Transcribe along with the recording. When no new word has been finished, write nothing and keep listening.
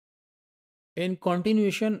In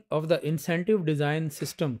continuation of the incentive design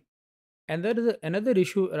system, another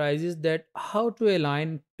issue arises that how to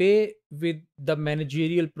align pay with the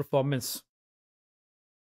managerial performance.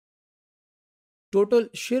 Total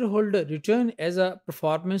shareholder return as a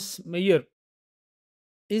performance measure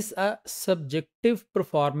is a subjective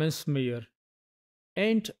performance measure,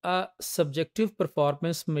 and a subjective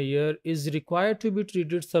performance measure is required to be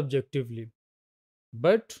treated subjectively.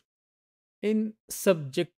 But in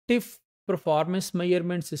subjective performance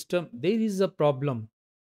measurement system, there is a problem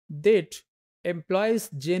that employees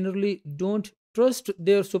generally don't trust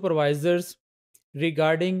their supervisors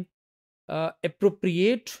regarding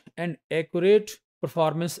appropriate and accurate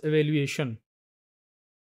performance evaluation.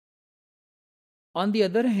 On the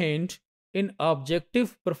other hand, in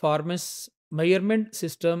objective performance measurement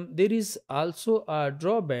system, there is also a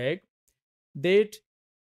drawback that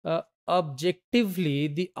objectively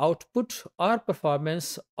the output or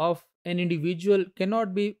performance of an individual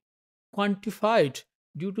cannot be quantified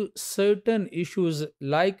due to certain issues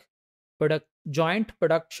like joint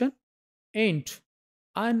production and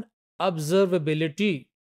unobservability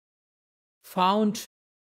found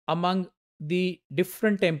among the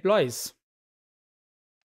different employees.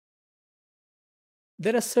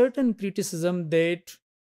 There are certain criticism that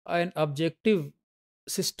an objective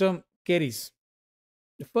system carries.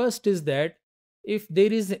 The first is that if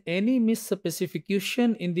there is any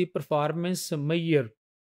misspecification in the performance measure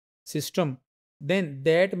system, then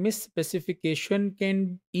that misspecification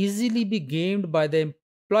can easily be gained by the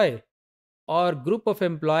employer or group of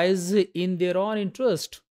employees in their own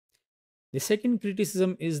interest. The second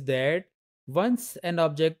criticism is that once an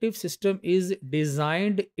objective system is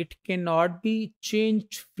designed, it cannot be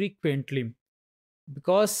changed frequently,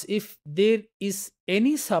 because if there is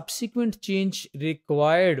any subsequent change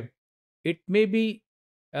required, it may be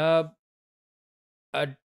uh, a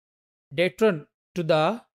deterrent to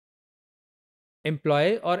the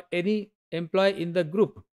employee or any employee in the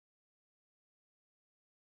group.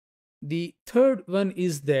 The third one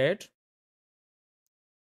is that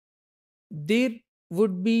there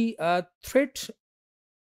would be a threat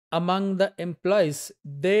among the employees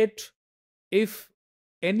that if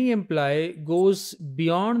any employee goes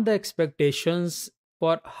beyond the expectations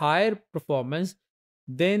for higher performance,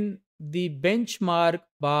 then the benchmark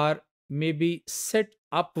bar may be set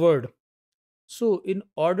upward. So, in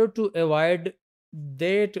order to avoid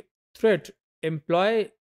that threat,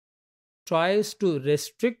 employee tries to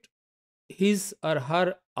restrict his or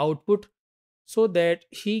her output so that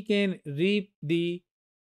he can reap the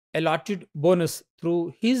allotted bonus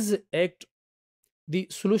through his act. The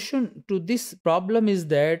solution to this problem is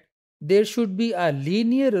that there should be a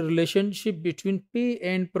linear relationship between pay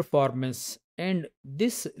and performance, and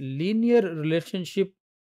this linear relationship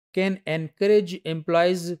can encourage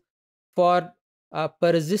employees for a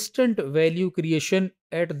persistent value creation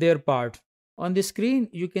at their part. On the screen,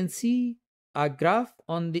 you can see a graph.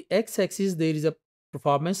 On the x axis, there is a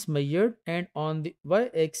performance measured, and on the y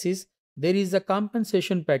axis, there is a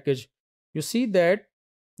compensation package. You see that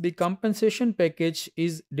the compensation package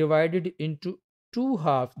is divided into two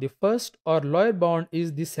halves. The first or lower bound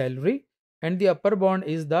is the salary, and the upper bound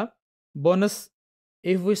is the bonus.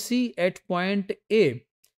 If we see at point A,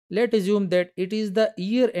 let's assume that it is the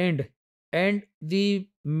year end and the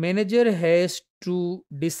manager has to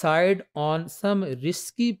decide on some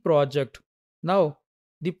risky project. Now,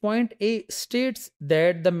 the point A states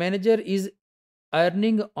that the manager is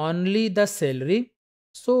earning only the salary.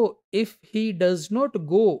 So, if he does not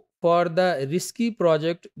go for the risky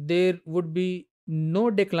project, there would be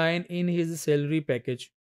no decline in his salary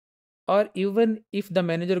package. Or even if the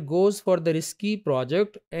manager goes for the risky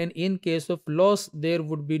project, and in case of loss, there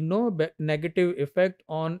would be no negative effect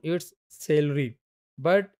on its salary.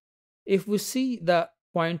 But if we see the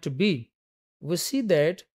point B, we see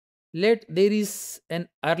that let there is an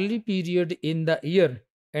early period in the year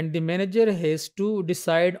and the manager has to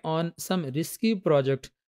decide on some risky project.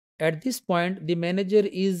 At this point, the manager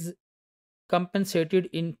is compensated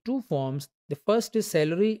in two forms. The first is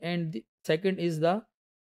salary and the second is the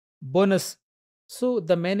bonus. So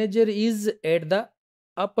the manager is at the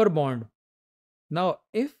upper bound. Now,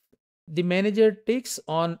 if the manager takes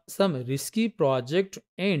on some risky project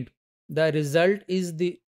and the result is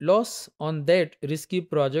the loss on that risky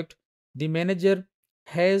project, the manager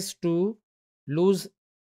has to lose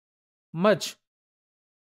much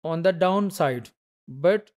on the downside.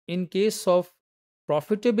 But in case of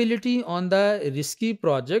profitability on the risky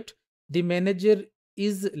project, the manager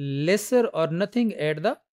is lesser or nothing at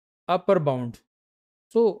the upper bound.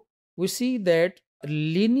 So we see that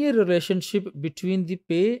linear relationship between the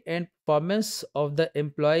pay and performance of the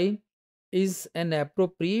employee is an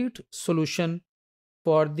appropriate solution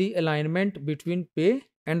for the alignment between pay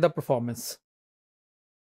and the performance.